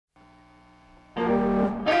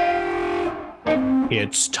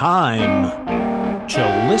It's time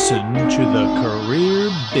to listen to the Career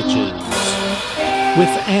Bitches with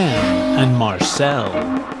Anne and Marcel.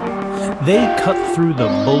 They cut through the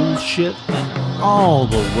bullshit and all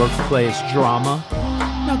the workplace drama.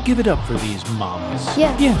 Now give it up for these mamas.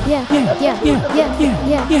 Yeah.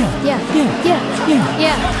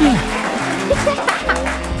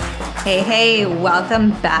 Hey,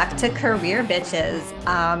 welcome back to Career Bitches.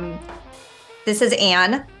 This is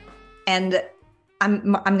Anne, and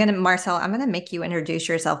Marcel, I'm gonna make you introduce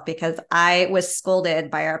yourself because I was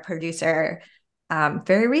scolded by our producer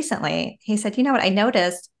very recently. He said, "You know what? I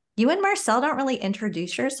noticed you and Marcel don't really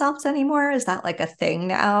introduce yourselves anymore. Is that like a thing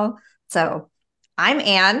now?" So I'm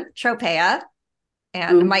Anne Tropea,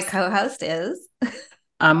 and my co-host is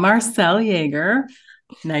I'm Marcel Yeager.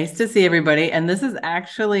 Nice to see everybody. And this is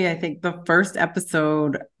actually, I think, the first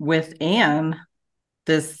episode with Anne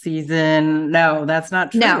this season. No, that's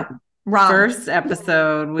not true. No, wrong. First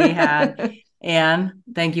episode we had Anne.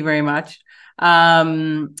 Thank you very much.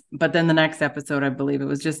 But then the next episode, I believe it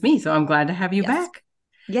was just me. So I'm glad to have you back.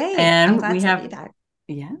 Yay. And I'm glad we to have be back.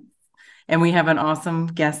 Yeah. And we have an awesome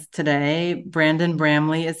guest today. Brandon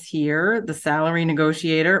Bramley is here, the salary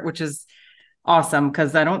negotiator, which is awesome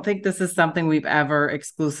because I don't think this is something we've ever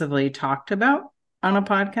exclusively talked about on a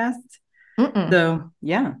podcast. So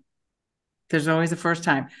yeah, there's always a first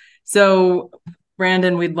time. So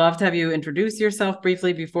Brandon, we'd love to have you introduce yourself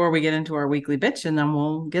briefly before we get into our weekly bitch, and then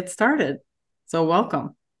we'll get started. So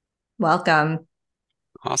welcome.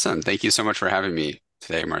 Awesome. Thank you so much for having me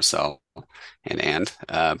today, Marcel and Anne.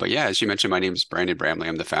 But yeah, as you mentioned, my name is Brandon Bramley.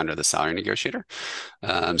 I'm the founder of the Salary Negotiator.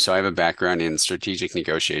 So I have a background in strategic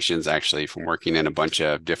negotiations, actually from working in a bunch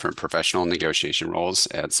of different professional negotiation roles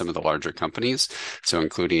at some of the larger companies. So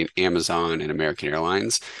including Amazon and American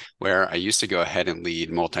Airlines, where I used to go ahead and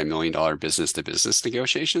lead multi-million-dollar business-to-business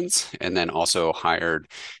negotiations, and then also hired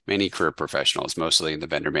many career professionals, mostly in the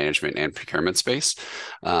vendor management and procurement space.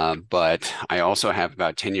 But I also have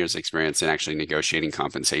about 10 years experience in actually negotiating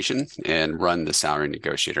compensation and run the Salary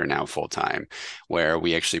Negotiator now full-time, where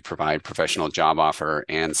we actually provide professional job offer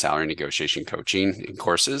and salary negotiation coaching and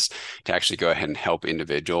courses to actually go ahead and help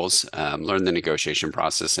individuals learn the negotiation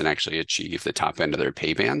process and actually achieve the top end of their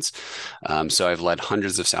pay bands. So I've led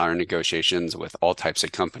hundreds of salary negotiations with all types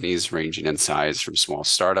of companies ranging in size from small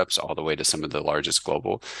startups all the way to some of the largest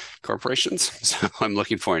global corporations. So I'm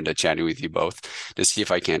looking forward to chatting with you both to see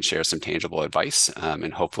if I can't share some tangible advice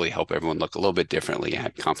and hopefully help everyone look a little bit differently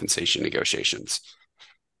at compensation negotiations.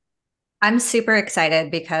 I'm super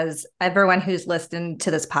excited because everyone who's listened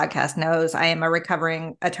to this podcast knows I am a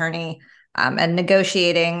recovering attorney, and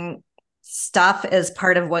negotiating stuff is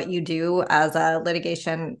part of what you do as a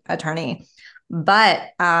litigation attorney. But,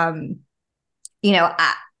 I'm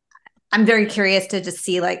very curious to just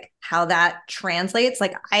see like how that translates.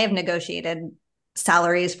 Like I have negotiated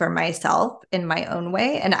salaries for myself in my own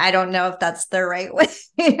way, and I don't know if that's the right way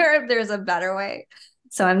or if there's a better way.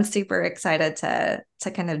 So I'm super excited to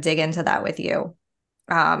kind of dig into that with you.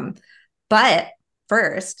 But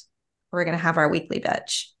first, we're going to have our weekly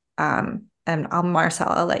bitch. And Marcel,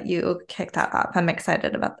 I'll let you kick that up. I'm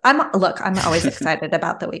excited I'm always excited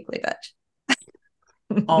about the weekly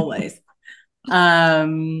bitch. Always.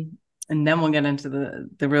 And then we'll get into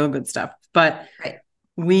the real good stuff. But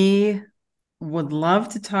we would love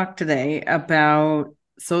to talk today about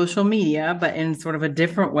social media, but in sort of a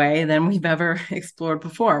different way than we've ever explored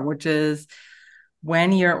before, which is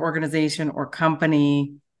when your organization or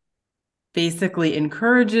company basically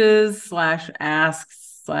encourages /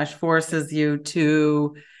 asks / forces you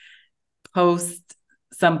to post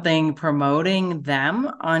something promoting them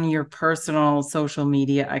on your personal social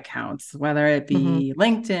media accounts, whether it be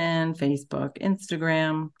LinkedIn, Facebook,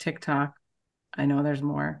 Instagram, TikTok. I know there's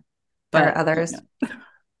more, but there are others.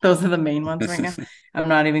 Those are the main ones right now. I'm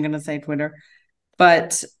not even going to say Twitter,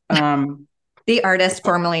 but the artist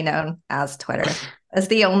formerly known as Twitter is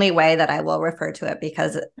the only way that I will refer to it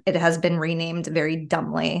because it has been renamed very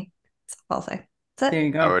dumbly. That's all I'll say. That's it. There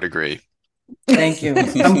you go. I would agree. Thank you.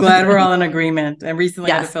 I'm glad we're all in agreement. I recently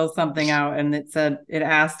had to fill something out and it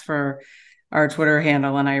asked for our Twitter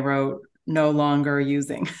handle and I wrote no longer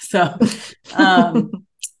using. So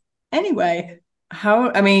anyway,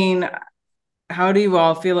 how do you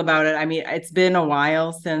all feel about it? I mean, it's been a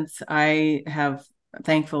while since I have,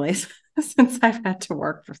 thankfully, since I've had to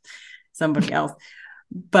work for somebody else.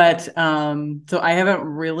 But so I haven't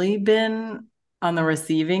really been on the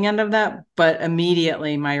receiving end of that, but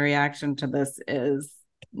immediately my reaction to this is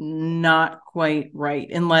not quite right,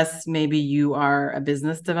 unless maybe you are a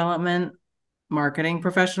business development marketing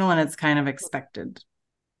professional and it's kind of expected.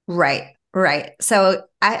 Right. Right. So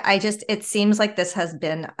I just, it seems like this has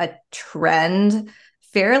been a trend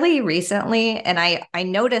fairly recently. And I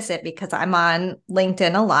notice it because I'm on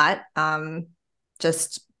LinkedIn a lot.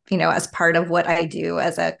 Just, as part of what I do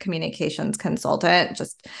as a communications consultant,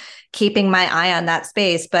 just keeping my eye on that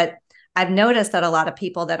space. But I've noticed that a lot of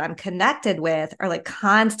people that I'm connected with are like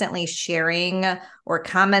constantly sharing or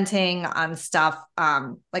commenting on stuff,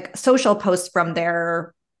 like social posts from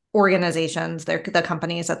their organizations, the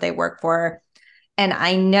companies that they work for. And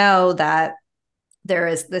I know that there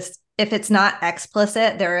is this, if it's not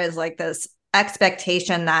explicit, there is like this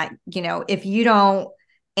expectation that, if you don't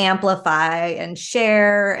amplify and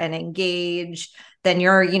share and engage, then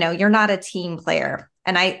you're not a team player.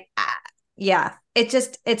 And yeah,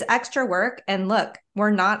 it's extra work. And look,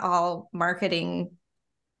 we're not all marketing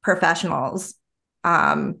professionals.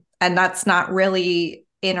 And that's not really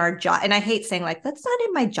in our job. And I hate saying like, that's not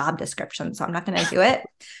in my job description, so I'm not going to do it.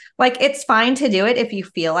 Like, it's fine to do it if you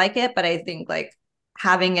feel like it. But I think like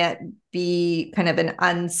having it be kind of an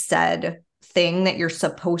unsaid thing that you're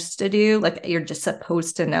supposed to do, like you're just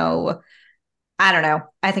supposed to know. I don't know.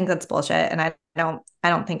 I think that's bullshit. And I don't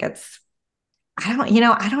think I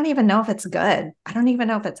don't even know if it's good. I don't even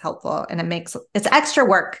know if it's helpful. And it's extra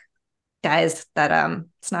work, guys, that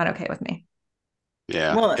it's not okay with me.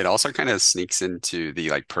 Yeah, Well, it also kind of sneaks into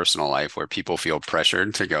the like personal life where people feel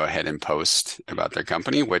pressured to go ahead and post about their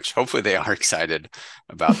company, which hopefully they are excited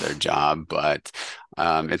about their job, but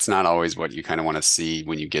it's not always what you kind of want to see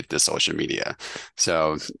when you get to social media.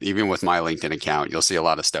 So even with my LinkedIn account, you'll see a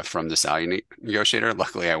lot of stuff from the salary negotiator.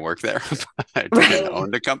 Luckily, I work there, but I didn't Right.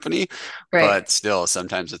 own the company. Right. But still,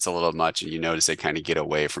 sometimes it's a little much, and you notice they kind of get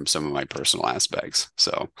away from some of my personal aspects.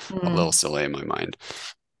 So a little Mm. silly in my mind.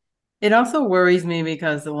 it also worries me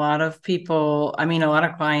because a lot of people, I mean, a lot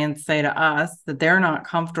of clients say to us that they're not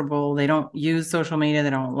comfortable. They don't use social media. They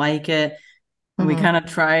don't like it. And we kind Mhm. of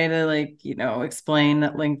try to explain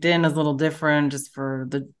that LinkedIn is a little different just for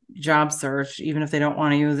the job search, even if they don't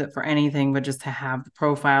want to use it for anything, but just to have the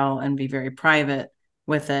profile and be very private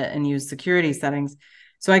with it and use security settings.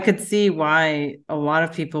 So I could see why a lot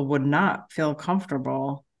of people would not feel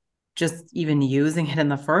comfortable just even using it in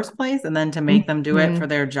the first place, and then to make them do it for Mhm.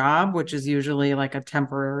 their job, which is usually like a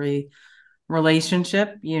temporary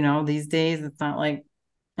relationship. These days it's not like,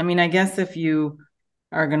 I mean, I guess if you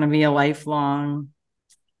are going to be a lifelong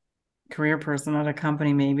career person at a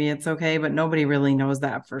company, maybe it's okay, but nobody really knows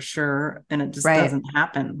that for sure. And it just Right. doesn't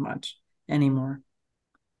happen much anymore.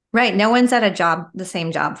 Right. No one's at the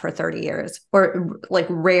same job for 30 years, or like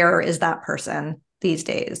rare is that person these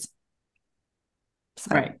days.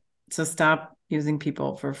 So, Right. So stop using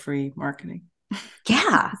people for free marketing.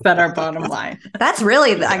 yeah, Is that our bottom line? that's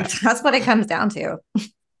really, Yeah. that's what it comes down to.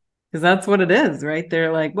 Because that's what it is, right?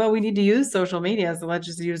 They're like, well, we need to use social media, so let's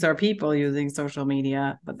just use our people using social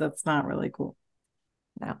media. But that's not really cool.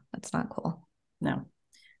 No, that's not cool. No.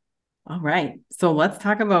 All right. So let's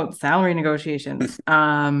talk about salary negotiations.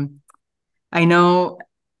 I know,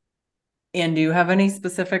 and do you have any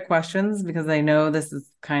specific questions? Because I know this is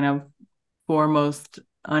kind of foremost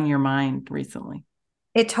on your mind recently.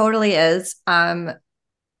 It totally is. I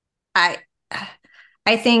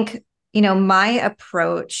I think, my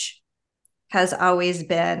approach has always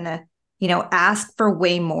been, ask for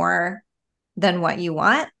way more than what you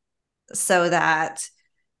want so that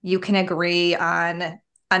you can agree on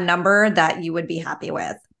a number that you would be happy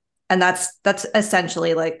with. And that's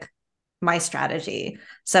essentially like my strategy.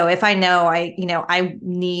 So if I know I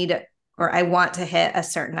need or I want to hit a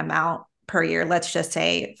certain amount per year, let's just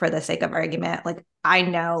say for the sake of argument, like I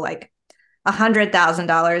know like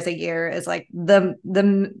 $100,000 a year is like the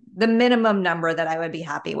minimum number that I would be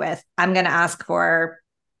happy with. I'm going to ask for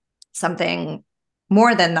something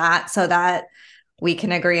more than that so that we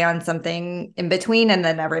can agree on something in between and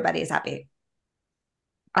then everybody's happy.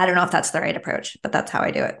 I don't know if that's the right approach, but that's how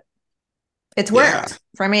I do it. It's Yeah. worked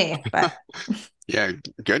for me, but Yeah,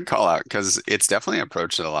 good call out because it's definitely an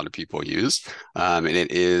approach that a lot of people use, and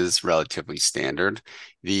it is relatively standard.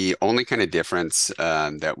 The only kind of difference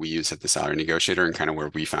that we use at the salary negotiator and kind of where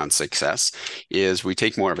we found success is we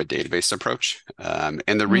take more of a database approach. And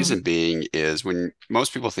the reason being is when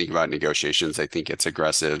most people think about negotiations, they think it's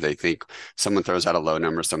aggressive. They think someone throws out a low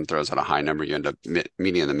number, someone throws out a high number, you end up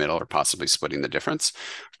meeting in the middle or possibly splitting the difference.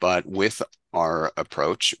 But with our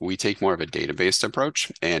approach, we take more of a database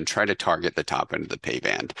approach and try to target the top end of the pay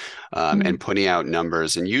band and putting out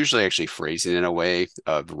numbers and usually actually phrasing it in a way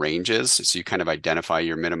of ranges. So you kind of identify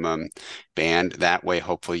your minimum band. That way,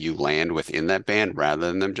 hopefully you land within that band rather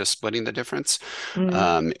than them just splitting the difference.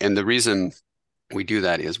 And the reason we do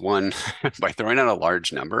that is one, by throwing out a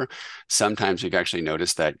large number. Sometimes we've actually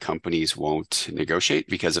noticed that companies won't negotiate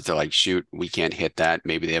because if they're like, shoot, we can't hit that,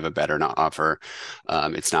 maybe they have a better offer.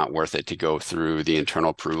 It's not worth it to go through the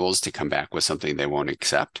internal approvals to come back with something they won't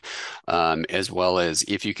accept. As well as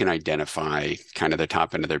if you can identify kind of the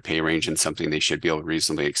top end of their pay range and something they should be able to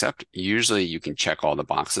reasonably accept, usually you can check all the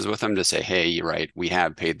boxes with them to say, hey, you're right, we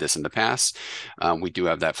have paid this in the past. We do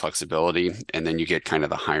have that flexibility. And then you get kind of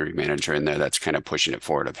the hiring manager in there that's kind of pushing it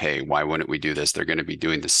forward of, hey, why wouldn't we do this? They're going to be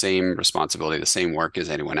doing the same responsibility, the same work as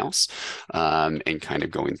anyone else, and kind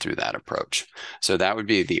of going through that approach. So that would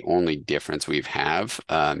be the only difference we've have.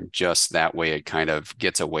 Just that way it kind of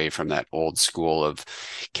gets away from that old school of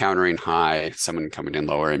countering high, someone coming in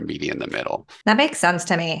lower and meeting in the middle. That makes sense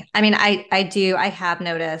to me. I mean, I have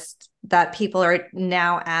noticed that people are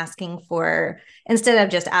now asking for, instead of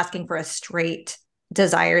just asking for a straight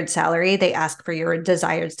desired salary, they ask for your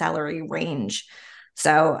desired salary range.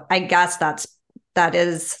 So I guess that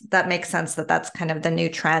makes sense that that's kind of the new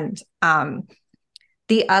trend.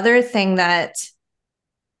 The other thing that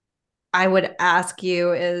I would ask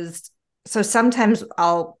you is, so sometimes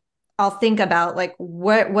I'll think about like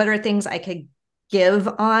what are things I could give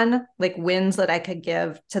on, like wins that I could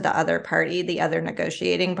give to the other party, the other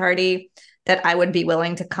negotiating party, that I would be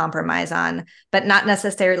willing to compromise on, but not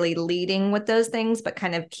necessarily leading with those things, but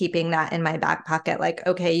kind of keeping that in my back pocket. Like,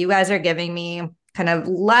 okay, you guys are giving me kind of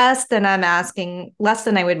less than I'm asking, less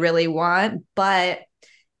than I would really want, but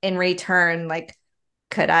in return, like,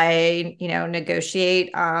 could I, negotiate,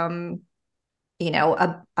 a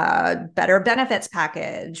better benefits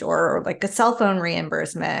package, or like a cell phone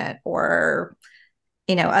reimbursement, or,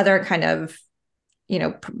 other kind of,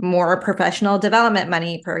 more professional development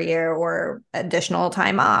money per year, or additional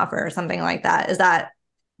time off or something like that.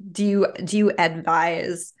 Do you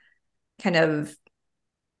advise kind of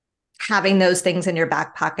having those things in your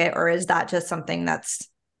back pocket, or is that just something that's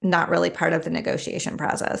not really part of the negotiation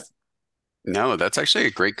process? No, that's actually a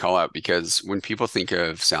great call out because when people think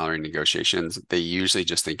of salary negotiations, they usually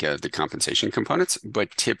just think of the compensation components, but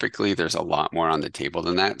typically there's a lot more on the table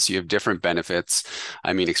than that. So you have different benefits.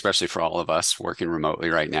 I mean, especially for all of us working remotely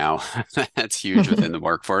right now, that's huge within the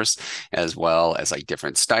workforce, as well as like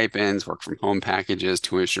different stipends, work from home packages,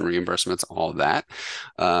 tuition reimbursements, all of that.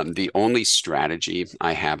 The only strategy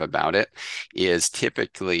I have about it is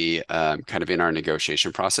typically kind of in our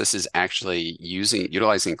negotiation process is actually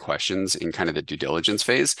utilizing questions in kind of the due diligence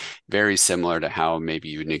phase, very similar to how maybe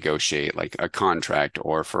you negotiate like a contract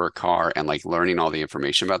or for a car, and like learning all the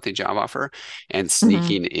information about the job offer and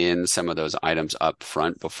sneaking in some of those items up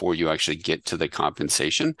front before you actually get to the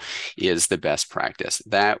compensation is the best practice.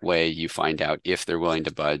 That way you find out if they're willing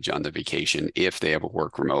to budge on the vacation, if they have a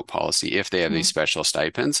work remote policy, if they have these special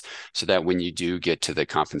stipends, so that when you do get to the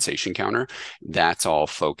compensation counter, that's all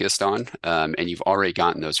focused on. And you've already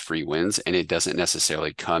gotten those free wins, and it doesn't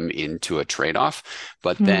necessarily come into a trade-off.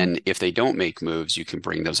 But then if they don't make moves, you can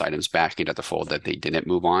bring those items back into the fold that they didn't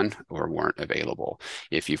move on or weren't available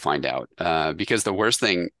if you find out. Because the worst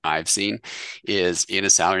thing I've seen is in a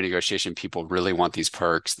salary negotiation, people really want these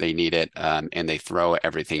perks, they need it, and they throw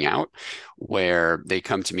everything out, where they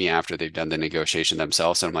come to me after they've done the negotiation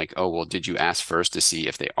themselves. And I'm like, oh, well, did you ask first to see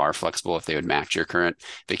if they are flexible, if they would match your current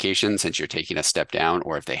vacation since you're taking a step down,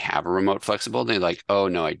 or if they have a remote flexible? They're like, oh,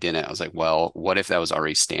 no, I didn't. I was like, well, what if that was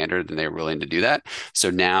already standard and they were willing to do that? So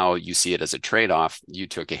now you see it as a trade-off. You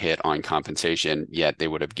took a hit on compensation, yet they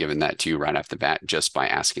would have given that to you right off the bat just by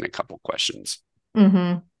asking a couple questions.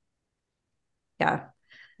 Yeah.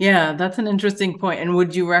 Yeah, that's an interesting point. And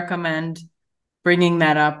would you recommend bringing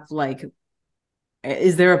that up? Like,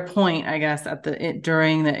 is there a point, I guess,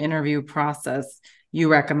 during the interview process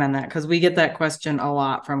you recommend that? Because we get that question a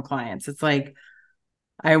lot from clients. It's like,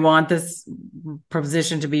 I want this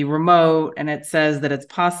position to be remote, and it says that it's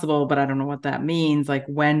possible, but I don't know what that means. Like,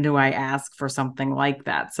 when do I ask for something like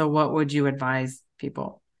that? So what would you advise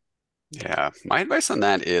people? Yeah, my advice on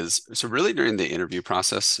that is, so really during the interview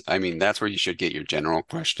process, I mean, that's where you should get your general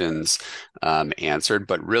questions answered.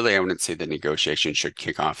 But really, I wouldn't say the negotiation should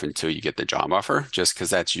kick off until you get the job offer, just because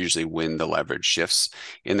that's usually when the leverage shifts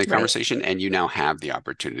in the conversation and you now have the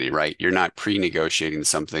opportunity, right? You're not pre-negotiating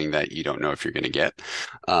something that you don't know if you're going to get.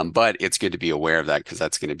 But it's good to be aware of that because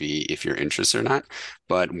that's going to be if you're interested or not.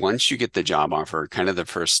 But once you get the job offer, kind of the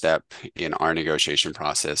first step in our negotiation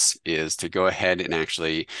process is to go ahead and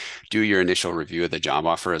actually do do your initial review of the job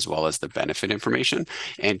offer as well as the benefit information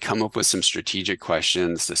and come up with some strategic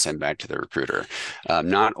questions to send back to the recruiter.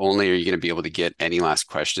 Not only are you going to be able to get any last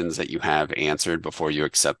questions that you have answered before you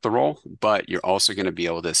accept the role, but you're also going to be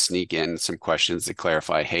able to sneak in some questions to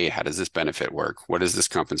clarify, hey, how does this benefit work? What does this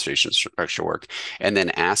compensation structure work? And then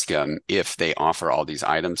ask them if they offer all these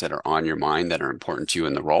items that are on your mind that are important to you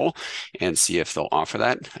in the role, and see if they'll offer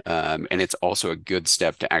that. And it's also a good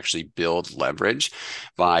step to actually build leverage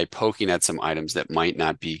by poking at some items that might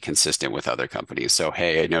not be consistent with other companies. So,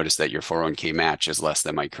 hey, I noticed that your 401k match is less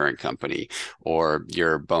than my current company, or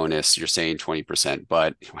your bonus, you're saying 20%,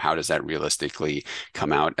 but how does that realistically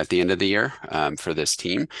come out at the end of the year for this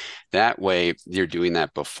team? That way, you're doing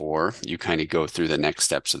that before you kind of go through the next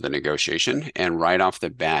steps of the negotiation. And right off the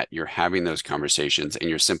bat, you're having those conversations and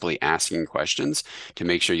you're simply asking questions to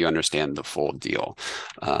make sure you understand the full deal.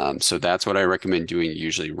 So that's what I recommend doing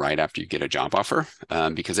usually right after you get a job offer,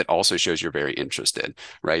 because it also shows you're very interested,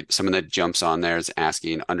 right? Someone that jumps on there is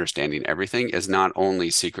asking, understanding everything is not only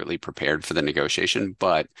secretly prepared for the negotiation,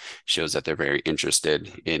 but shows that they're very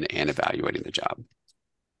interested in and evaluating the job.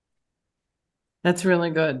 That's really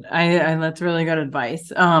good. I that's really good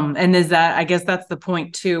advice. And is that, I guess that's the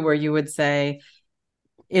point too, where you would say,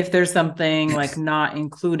 if there's something like not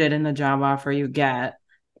included in the job offer you get,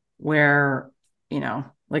 where,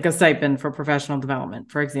 like a stipend for professional development,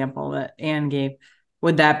 for example, that Anne gave,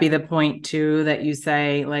 would that be the point too, that you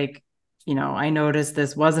say, like, I noticed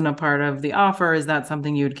this wasn't a part of the offer. Is that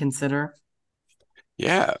something you would consider?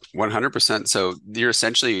 Yeah, 100%. So you're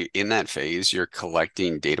essentially in that phase, you're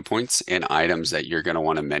collecting data points and items that you're going to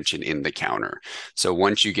want to mention in the counter. So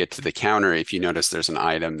once you get to the counter, if you notice there's an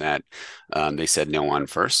item that they said no on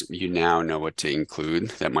first, you now know what to include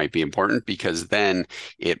that might be important, because then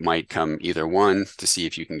it might come either one, to see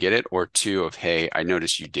if you can get it, or two, of, hey, I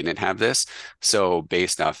noticed you didn't have this. So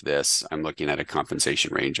based off this, I'm looking at a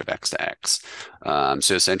compensation range of X to X.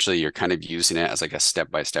 So essentially you're kind of using it as like a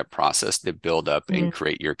step-by-step process to build up and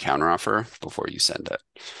create your counteroffer before you send it.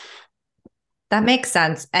 That makes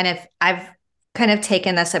sense. And if I've kind of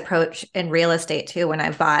taken this approach in real estate too, when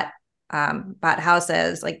I've bought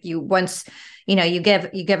houses, like you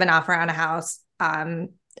give an offer on a house, and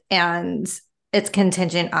it's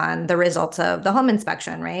contingent on the results of the home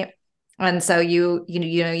inspection, right? And so you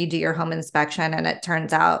do your home inspection and it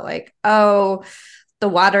turns out like, oh, the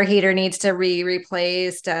water heater needs to be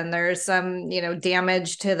replaced and there's some,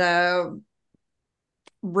 damage to the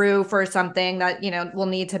roof or something that, will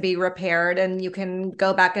need to be repaired. And you can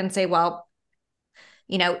go back and say, well,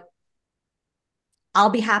 I'll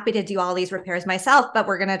be happy to do all these repairs myself, but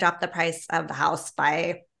we're going to drop the price of the house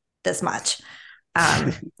by this much.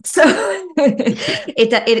 So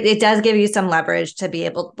it does give you some leverage to be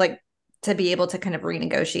able to kind of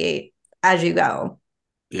renegotiate as you go.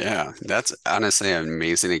 Yeah, that's honestly an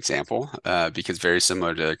amazing example, because very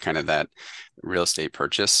similar to kind of that real estate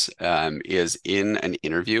purchase, is in an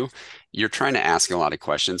interview, you're trying to ask a lot of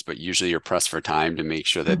questions, but usually you're pressed for time to make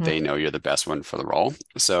sure that they know you're the best one for the role.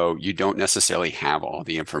 So you don't necessarily have all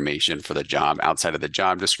the information for the job outside of the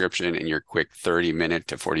job description in your quick 30-minute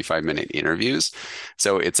to 45-minute interviews.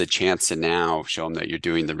 So it's a chance to now show them that you're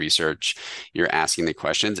doing the research, you're asking the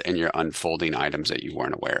questions, and you're unfolding items that you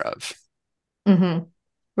weren't aware of. Mm-hmm.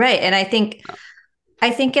 Right. And I think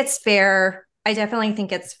it's fair. I definitely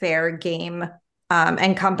think it's fair game.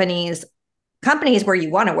 And companies where you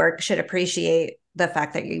want to work should appreciate the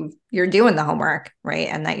fact that you're doing the homework, right?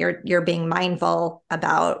 And that you're being mindful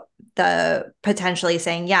about the potentially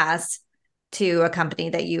saying yes to a company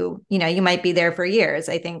that you might be there for years.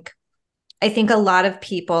 I think a lot of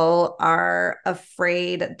people are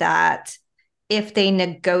afraid that if they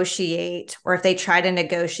negotiate or if they try to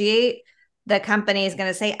negotiate, the company is going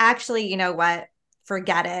to say, actually, you know what,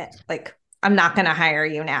 forget it. Like, I'm not going to hire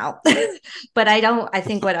you now. But I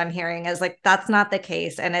think what I'm hearing is like, that's not the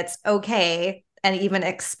case. And it's okay and even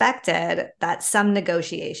expected that some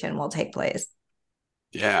negotiation will take place.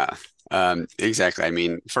 Yeah, exactly. I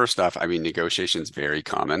mean, first off, negotiation is very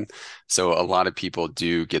common. So a lot of people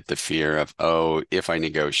do get the fear of, oh, if I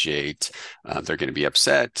negotiate, they're going to be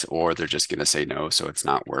upset or they're just going to say no, so it's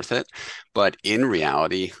not worth it. But in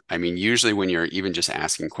reality, usually when you're even just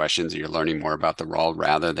asking questions, you're learning more about the role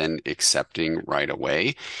rather than accepting right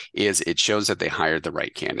away, it shows that they hired the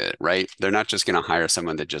right candidate, right? They're not just going to hire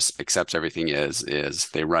someone that just accepts everything as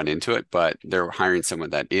they run into it, but they're hiring someone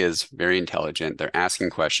that is very intelligent. They're asking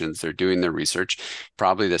questions, they're doing their research,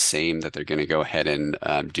 probably the same that they're going to go ahead and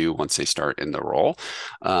do once they start in the role.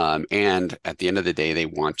 And at the end of the day, they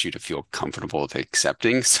want you to feel comfortable with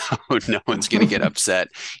accepting. So no one's going to get upset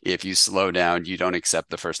if you slow down, you don't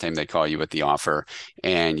accept the first time they call you with the offer,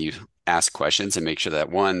 and you ask questions and make sure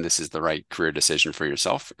that one, this is the right career decision for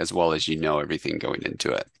yourself, as well as everything going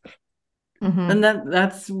into it. And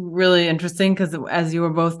that's really interesting, because as you were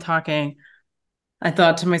both talking, I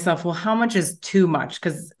thought to myself, well, how much is too much?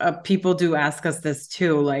 Because people do ask us this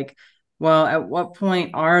too, like, well, at what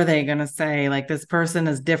point are they going to say, like, this person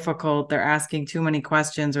is difficult, they're asking too many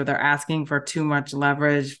questions, or they're asking for too much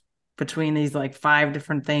leverage between these like 5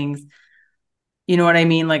 different things? You know what I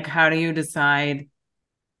mean? Like, how do you decide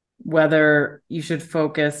whether you should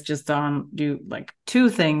focus just on do like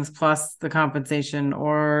 2 things plus the compensation,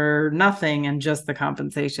 or nothing and just the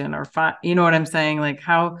compensation, or 5? You know what I'm saying? Like,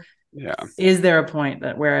 how is there a point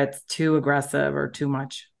that where it's too aggressive or too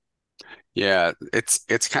much? Yeah,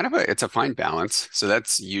 it's kind of a fine balance. So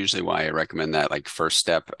that's usually why I recommend that like first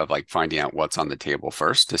step of like finding out what's on the table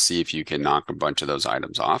first to see if you can knock a bunch of those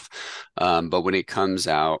items off. But when it comes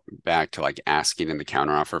out back to like asking in the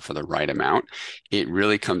counteroffer for the right amount, it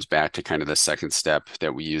really comes back to kind of the second step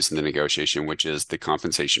that we use in the negotiation, which is the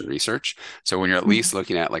compensation research. So when you're at least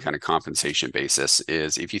looking at like on a compensation basis,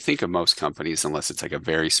 is if you think of most companies, unless it's like a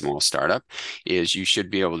very small startup, is you should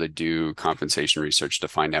be able to do compensation research to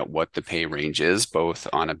find out what the pay range is, both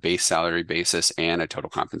on a base salary basis and a total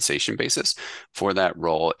compensation basis for that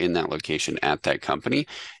role in that location at that company.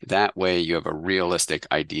 That way you have a realistic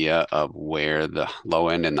idea of where the low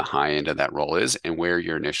end and the high end of that role is and where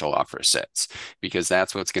your initial offer sits, because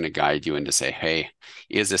that's what's going to guide you into say, hey,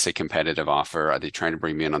 is this a competitive offer? Are they trying to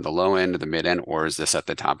bring me in on the low end or the mid end, or is this at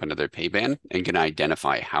the top end of their pay band? And can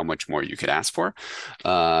identify how much more you could ask for,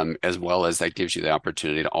 as well as that gives you the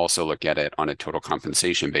opportunity to also look at it on a total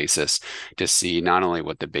compensation basis to see not only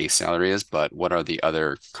what the base salary is, but what are the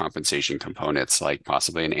other compensation components, like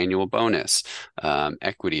possibly an annual bonus,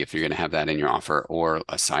 equity, if you're going to have that in your offer, or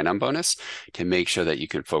a sign-on bonus, to make sure that you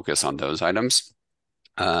can focus on those items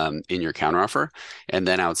in your counteroffer. And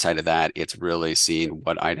then outside of that, it's really seeing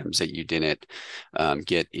what items that you didn't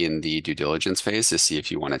get in the due diligence phase to see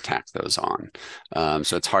if you want to tack those on.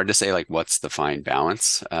 So it's hard to say like what's the fine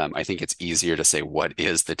balance. I think it's easier to say what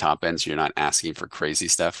is the top end, so you're not asking for crazy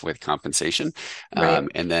stuff with compensation. Right.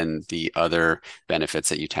 And then the other benefits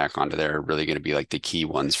that you tack onto there are really going to be like the key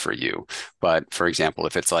ones for you. But for example,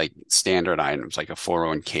 if it's like standard items like a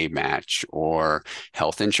 401k match or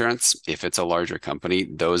health insurance, if it's a larger company,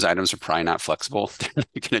 those items are probably not flexible. They're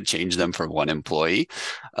going to change them for one employee,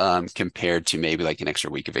 compared to maybe like an extra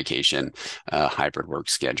week of vacation, hybrid work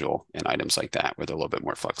schedule, and items like that, where they're a little bit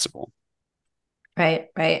more flexible. Right,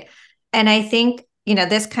 right. And I think,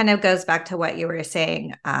 this kind of goes back to what you were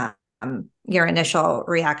saying, your initial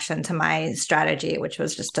reaction to my strategy, which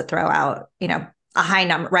was just to throw out, a high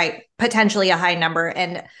number, right? Potentially a high number,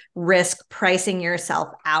 and risk pricing yourself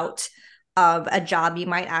out of a job you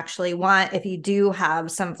might actually want if you do have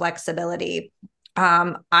some flexibility.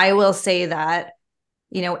 I will say that,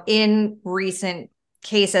 in recent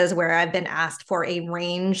cases where I've been asked for a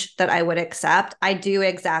range that I would accept, I do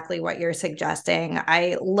exactly what you're suggesting.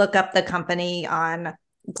 I look up the company on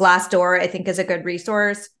Glassdoor, I think is a good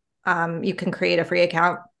resource. You can create a free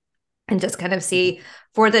account and just kind of see,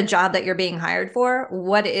 for the job that you're being hired for,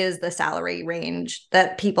 what is the salary range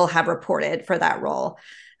that people have reported for that role.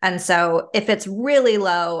 And so if it's really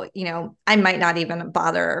low, I might not even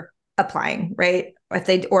bother applying, right? If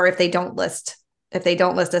they don't list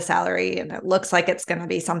a salary and it looks like it's going to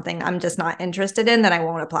be something I'm just not interested in, then I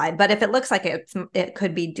won't apply. But if it looks like it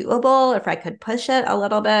could be doable, if I could push it a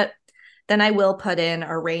little bit, then I will put in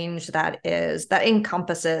a range that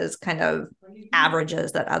encompasses kind of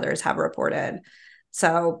averages that others have reported.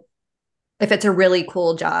 So if it's a really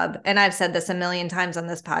cool job, and I've said this a million times on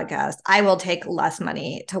this podcast, I will take less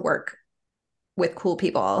money to work with cool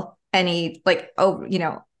people any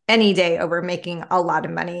day over making a lot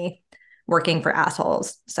of money working for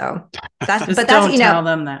assholes. So that's don't tell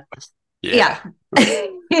them that. Yeah.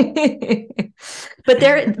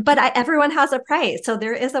 Everyone has a price. So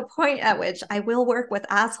there is a point at which I will work with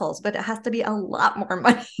assholes, but it has to be a lot more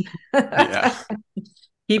money. Yeah.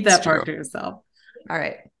 Keep that part to yourself. All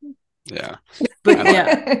right. Yeah. But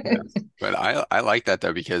But I like that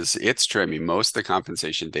though, because it's true. I mean, most of the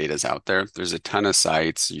compensation data is out there. There's a ton of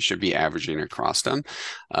sites. You should be averaging across them.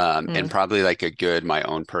 And probably like a good, my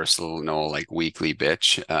own personal, like weekly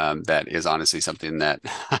bitch, that is honestly something that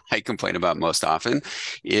I complain about most often,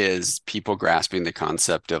 is people grasping the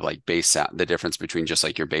concept of like the difference between just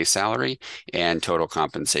like your base salary and total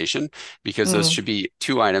compensation, because those should be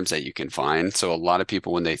 2 items that you can find. So a lot of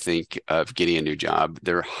people, when they think of getting a new job,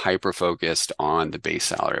 they're hyper focused on the base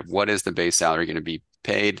salary. What is the base salary going to be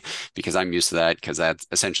paid, because I'm used to that, because that's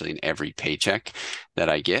essentially in every paycheck that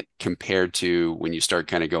I get, compared to when you start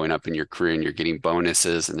kind of going up in your career and you're getting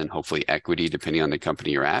bonuses and then hopefully equity, depending on the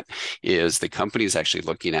company you're at, is the company is actually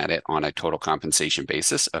looking at it on a total compensation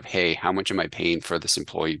basis of, hey, how much am I paying for this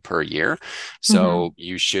employee per year? So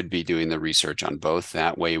you should be doing the research on both.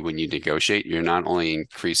 That way, when you negotiate, you're not only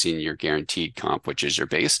increasing your guaranteed comp, which is your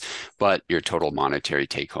base, but your total monetary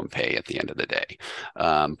take home pay at the end of the day.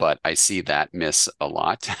 But I see that miss a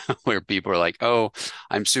lot where people are like, oh,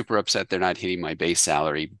 I'm super upset they're not hitting my base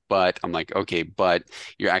salary. But I'm like, okay, but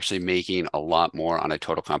you're actually making a lot more on a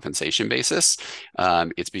total compensation basis.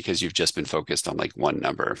 It's because you've just been focused on like one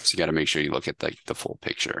number. So you got to make sure you look at the full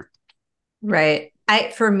picture. Right.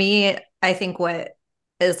 For me, I think what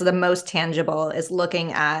is the most tangible is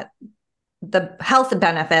looking at the health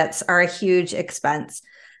benefits are a huge expense.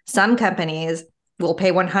 Some companies will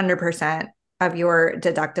pay 100% of your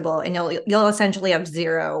deductible, and you'll essentially have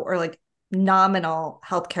zero or like nominal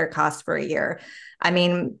healthcare costs for a year. I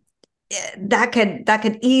mean, that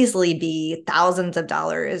could easily be thousands of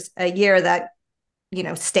dollars a year that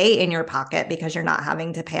stay in your pocket because you're not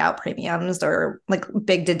having to pay out premiums or like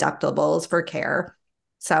big deductibles for care.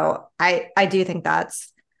 So I do think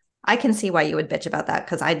I can see why you would bitch about that,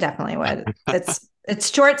 because I definitely would.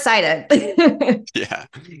 It's short-sighted. Yeah,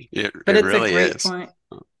 it it's really a great is. point.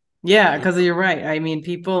 Yeah, because you're right. I mean,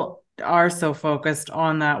 people are so focused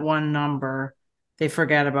on that one number, they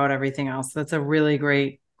forget about everything else. That's a really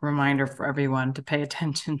great reminder for everyone to pay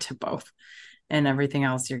attention to both and everything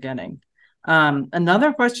else you're getting.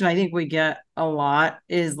 Another question I think we get a lot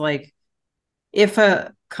is like, if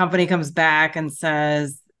a company comes back and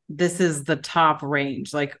says, this is the top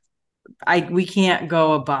range, like we can't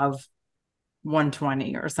go above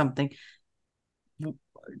 120 or something.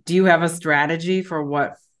 Do you have a strategy for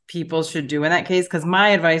what people should do in that case? Because my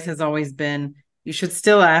advice has always been, you should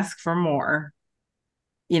still ask for more,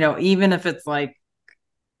 even if it's like,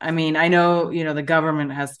 I mean, I know, the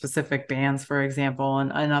government has specific bans, for example,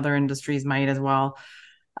 and other industries might as well.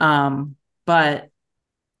 But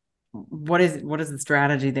what is the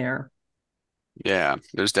strategy there? Yeah,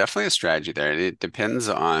 there's definitely a strategy there. It depends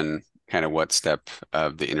on kind of what step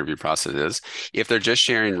of the interview process is. If they're just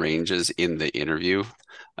sharing ranges in the interview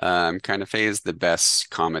kind of phase, the best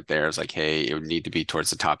comment there is like, hey, it would need to be towards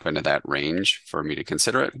the top end of that range for me to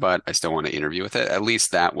consider it, but I still want to interview with it. At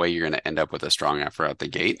least that way you're going to end up with a strong offer out the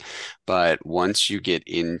gate. But once you get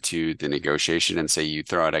into the negotiation and say you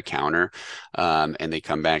throw out a counter and they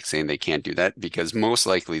come back saying they can't do that, because most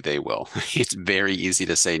likely they will. It's very easy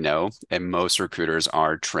to say no, and most recruiters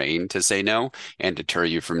are trained to say no and deter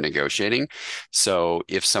you from negotiating. So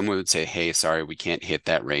if someone would say, hey, sorry, we can't hit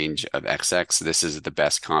that range of XX, this is the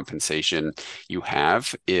best compensation you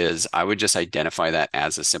have, is I would just identify that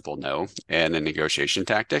as a simple no and a negotiation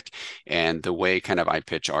tactic. And the way kind of I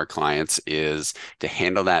pitch our clients is to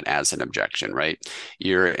handle that as an objection, right?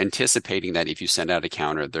 You're anticipating that if you send out a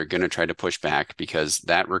counter, they're going to try to push back, because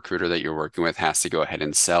that recruiter that you're working with has to go ahead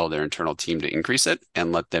and sell their internal team to increase it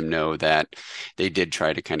and let them know that they did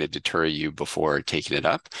try to kind of deter you before taking it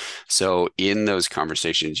up. So in those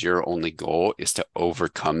conversations, your only goal is to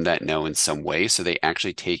overcome that no in some way, so they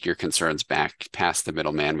actually take your concerns back past the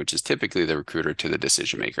middleman, which is typically the recruiter, to the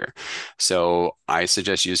decision maker. So I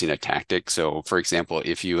suggest using a tactic. So for example,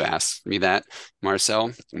 if you ask me that,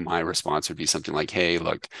 Marcel, my response would be something like, hey,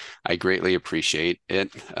 look, I greatly appreciate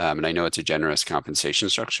it. And I know it's a generous compensation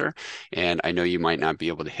structure, and I know you might not be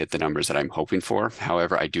able to hit the numbers that I'm hoping for.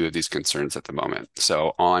 However, I do have these concerns at the moment.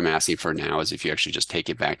 So all I'm asking for now is if you actually just take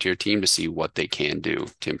it back to your team to see what they can do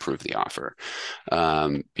to improve the offer.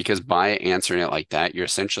 Because by answering it like that, you're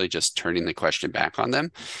essentially just turning the question back on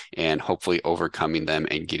them and hopefully overcoming them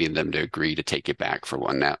and getting them to agree to take it back for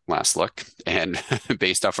one last look. And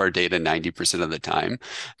based off our data, 90% of the time,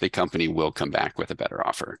 the company will come back with a better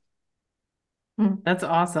offer. That's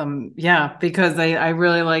awesome. Yeah, because I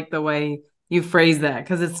really like the way you phrase that,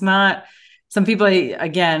 because it's not, some people,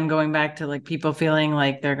 again, going back to like people feeling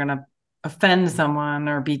like they're going to offend someone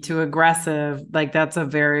or be too aggressive. Like that's a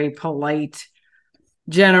very polite,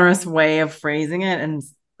 generous way of phrasing it and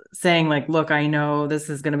saying like, look, I know this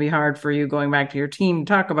is going to be hard for you going back to your team to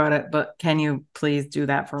talk about it, but can you please do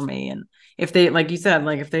that for me? And if they, like you said,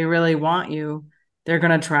 like if they really want you, they're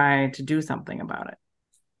going to try to do something about it.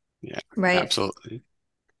 Yeah, right. Absolutely.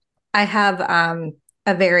 I have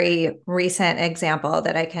a very recent example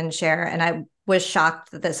that I can share, and I was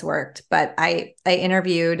shocked that this worked, but I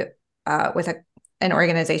interviewed with an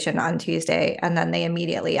organization on Tuesday, and then they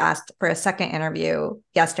immediately asked for a second interview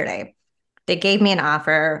yesterday. They gave me an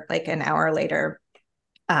offer like an hour later.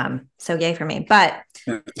 So yay for me. But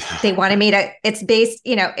they wanted me to, it's based,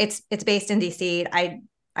 it's based in DC.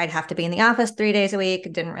 I'd have to be in the office 3 days a week.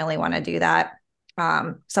 Didn't really want to do that.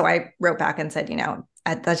 So I wrote back and said,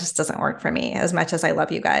 that just doesn't work for me as much as I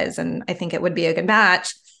love you guys. And I think it would be a good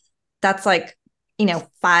match. That's like,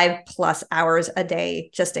 5+ hours a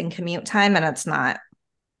day just in commute time. And it's not,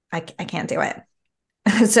 I can't do it.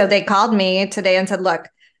 So they called me today and said, look,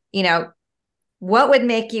 what would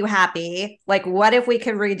make you happy? Like, what if we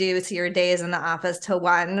could reduce your days in the office to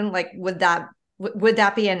 1? Like, would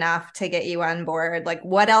that be enough to get you on board? Like,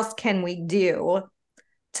 what else can we do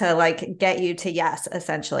to like get you to yes,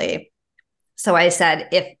 essentially? So I said,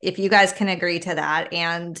 if you guys can agree to that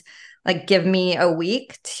and like give me a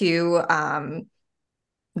week to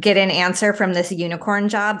get an answer from this unicorn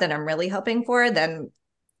job that I'm really hoping for, then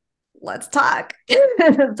let's talk.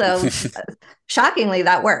 So shockingly,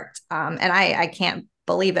 that worked. And I can't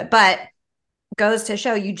believe it, but goes to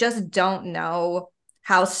show you just don't know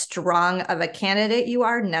how strong of a candidate you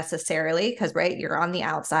are necessarily, because right, you're on the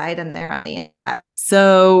outside and they're on the inside.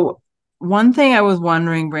 So one thing I was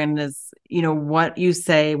wondering, Brandon, is what you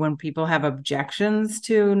say when people have objections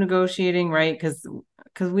to negotiating, right? Because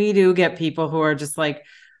we do get people who are just like,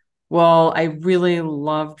 well, I really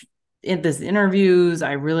loved this interviews.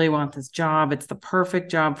 I really want this job. It's the perfect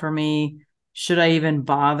job for me. Should I even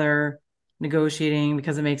bother negotiating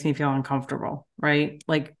because it makes me feel uncomfortable, right?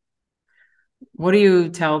 Like, what do you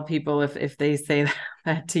tell people if they say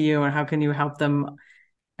that to you, and how can you help them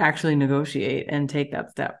actually negotiate and take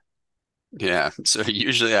that step? Yeah. So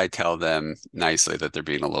usually I tell them nicely that they're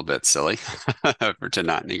being a little bit silly to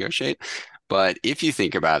not negotiate. But if you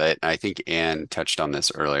think about it, I think Anne touched on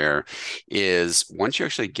this earlier, is once you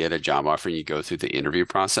actually get a job offer and you go through the interview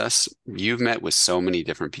process, you've met with so many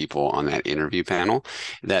different people on that interview panel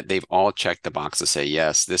that they've all checked the box to say,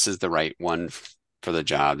 yes, this is the right one for the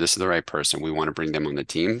job. This is the right person. We want to bring them on the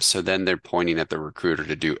team. So then they're pointing at the recruiter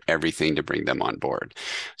to do everything to bring them on board.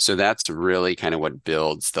 So that's really kind of what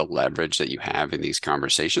builds the leverage that you have in these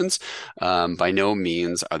conversations. By no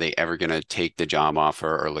means are they ever going to take the job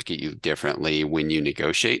offer or look at you differently when you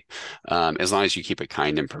negotiate, as long as you keep it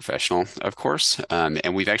kind and professional, of course.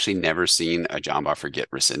 And we've actually never seen a job offer get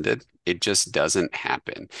rescinded. It just doesn't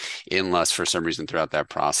happen unless for some reason throughout that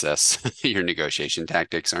process, your negotiation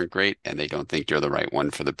tactics aren't great and they don't think you're the right one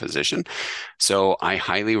for the position. So I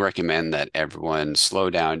highly recommend that everyone slow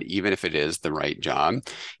down, even if it is the right job,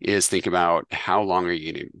 is think about how long are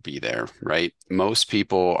you going to be there, right? Most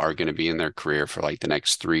people are going to be in their career for like the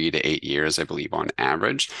next 3 to 8 years, I believe, on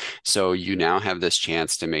average. So you now have this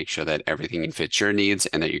chance to make sure that everything fits your needs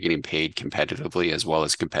and that you're getting paid competitively as well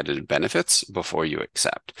as competitive benefits before you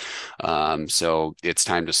accept. So it's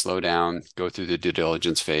time to slow down, go through the due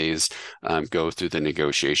diligence phase, go through the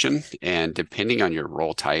negotiation. And depending on your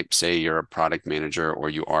role type, say you're a product manager or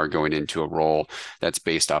you are going into a role that's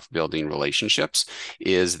based off building relationships,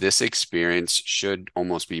 is this experience should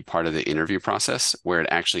almost be part of the interview process where it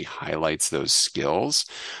actually highlights those skills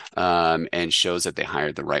and shows that they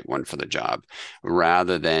hired the right one for the job,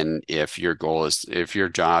 rather than if your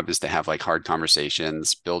job is to have like hard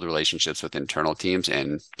conversations, build relationships with internal teams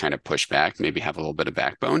and kind of push back, maybe have a little bit of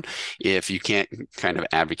backbone. If you can't kind of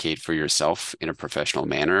advocate for yourself in a professional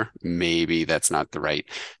manner, maybe that's not the right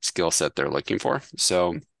skill set they're looking for.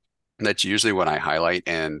 So that's usually what I highlight.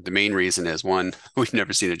 And the main reason is, one, we've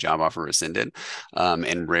never seen a job offer rescinded.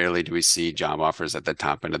 And rarely do we see job offers at the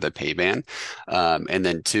top end of the pay band. And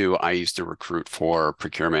then two, I used to recruit for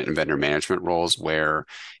procurement and vendor management roles where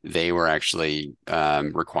they were actually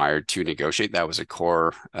required to negotiate. That was a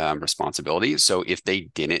core responsibility. So if they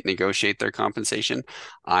didn't negotiate their compensation,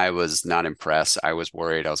 I was not impressed. I was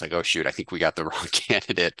worried. I was like, oh, shoot, I think we got the wrong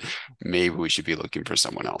candidate. Maybe we should be looking for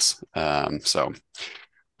someone else. So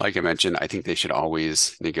like I mentioned, I think they should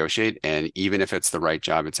always negotiate. And even if it's the right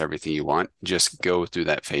job, it's everything you want, just go through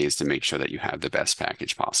that phase to make sure that you have the best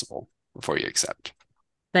package possible before you accept.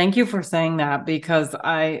 Thank you for saying that, because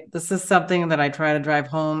this is something that I try to drive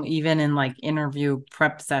home even in like interview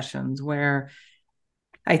prep sessions, where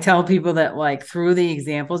I tell people that like through the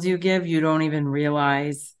examples you give, you don't even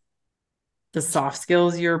realize the soft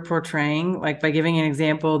skills you're portraying. Like by giving an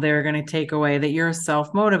example, they're going to take away that you're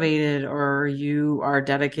self-motivated or you are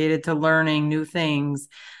dedicated to learning new things,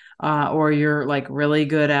 or you're like really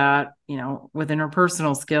good at, with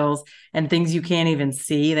interpersonal skills and things you can't even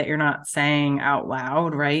see that you're not saying out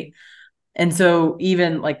loud, right? And so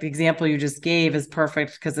even like the example you just gave is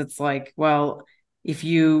perfect, because it's like, well, if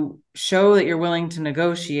you show that you're willing to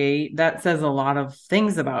negotiate, that says a lot of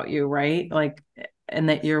things about you, right? Like, and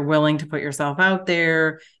that you're willing to put yourself out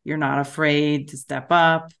there. You're not afraid to step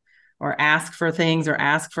up. or ask for things or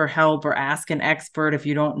ask for help or ask an expert if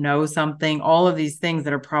you don't know something, all of these things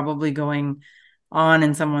that are probably going on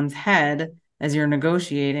in someone's head as you're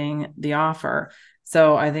negotiating the offer.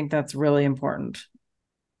 So I think that's really important.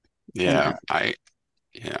 Yeah,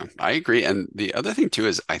 I agree. And the other thing too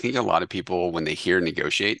is I think a lot of people, when they hear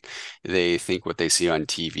negotiate, they think what they see on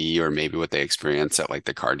TV or maybe what they experience at like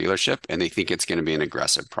the car dealership, and they think it's going to be an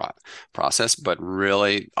aggressive process. But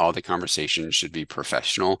really, all the conversations should be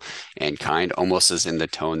professional and kind, almost as in the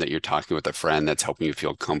tone that you're talking with a friend that's helping you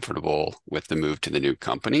feel comfortable with the move to the new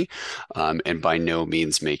company. And by no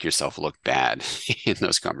means make yourself look bad in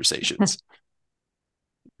those conversations.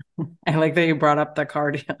 I like that you brought up the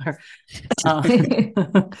car dealer.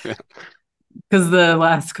 Because the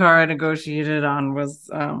last car I negotiated on was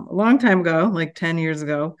a long time ago, like 10 years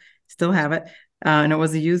ago. Still have it. And it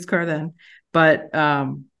was a used car then. But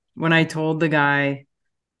when I told the guy,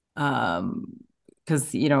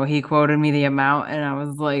 because, he quoted me the amount and I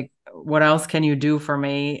was like, what else can you do for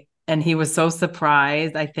me? And he was so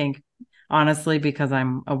surprised, I think, honestly, because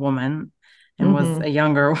I'm a woman and was a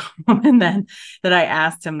younger woman then, that I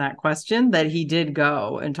asked him that question, that he did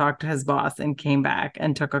go and talk to his boss and came back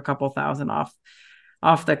and took a couple thousand off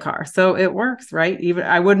the car. So it works, right? Even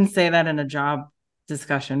I wouldn't say that in a job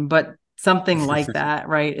discussion, but something like that,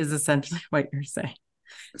 right, is essentially what you're saying.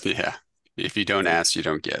 Yeah. If you don't ask, you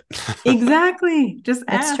don't get. Exactly. Just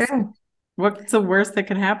That's ask. true. What's the worst that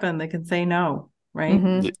can happen? They can say no,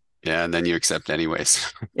 right? Yeah, and then you accept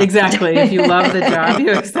anyways. Exactly. If you love the job,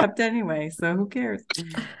 you accept anyway. So who cares?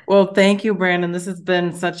 Well, thank you, Brandon. This has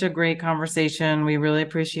been such a great conversation. We really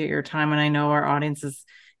appreciate your time. And I know our audience is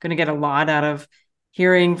going to get a lot out of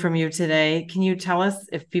hearing from you today. Can you tell us,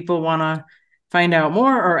 if people want to find out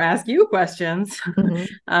more or ask you questions,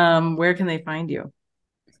 where can they find you?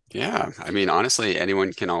 Yeah, I mean, honestly,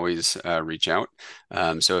 anyone can always reach out.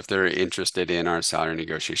 So if they're interested in our salary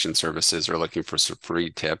negotiation services or looking for some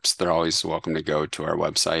free tips, they're always welcome to go to our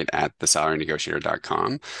website at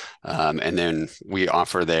thesalarynegotiator.com. And then we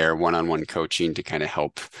offer there one-on-one coaching to kind of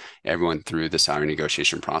help everyone through the salary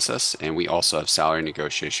negotiation process. And we also have salary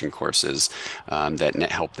negotiation courses that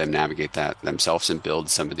help them navigate that themselves and build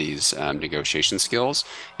some of these negotiation skills.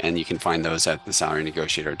 And you can find those at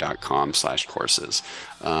thesalarynegotiator.com/courses.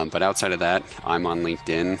 But outside of that, I'm on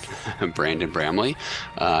LinkedIn, Brandon Bramley,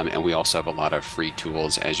 and we also have a lot of free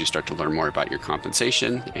tools as you start to learn more about your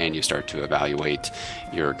compensation and you start to evaluate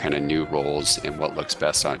your kind of new roles and what looks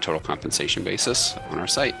best on a total compensation basis on our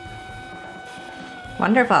site.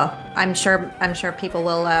 Wonderful. I'm sure people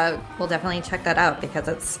will definitely check that out, because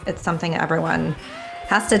it's something everyone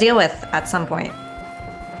has to deal with at some point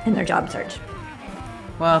in their job search.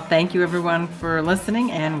 Well, thank you everyone for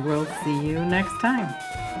listening, and we'll see you next time.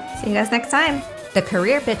 See you guys next time. The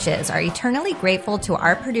Career Bitches are eternally grateful to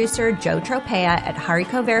our producer, Joe Tropea at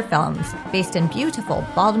Haricot Vert Films, based in beautiful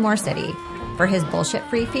Baltimore City, for his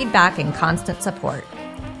bullshit-free feedback and constant support.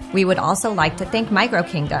 We would also like to thank Micro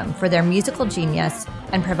Kingdom for their musical genius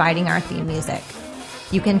and providing our theme music.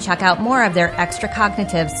 You can check out more of their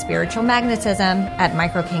extra-cognitive spiritual magnetism at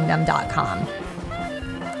microkingdom.com.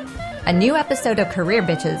 A new episode of Career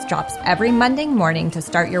Bitches drops every Monday morning to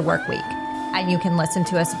start your work week. And you can listen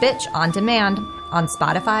to us bitch on demand on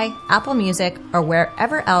Spotify, Apple Music, or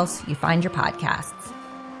wherever else you find your podcasts.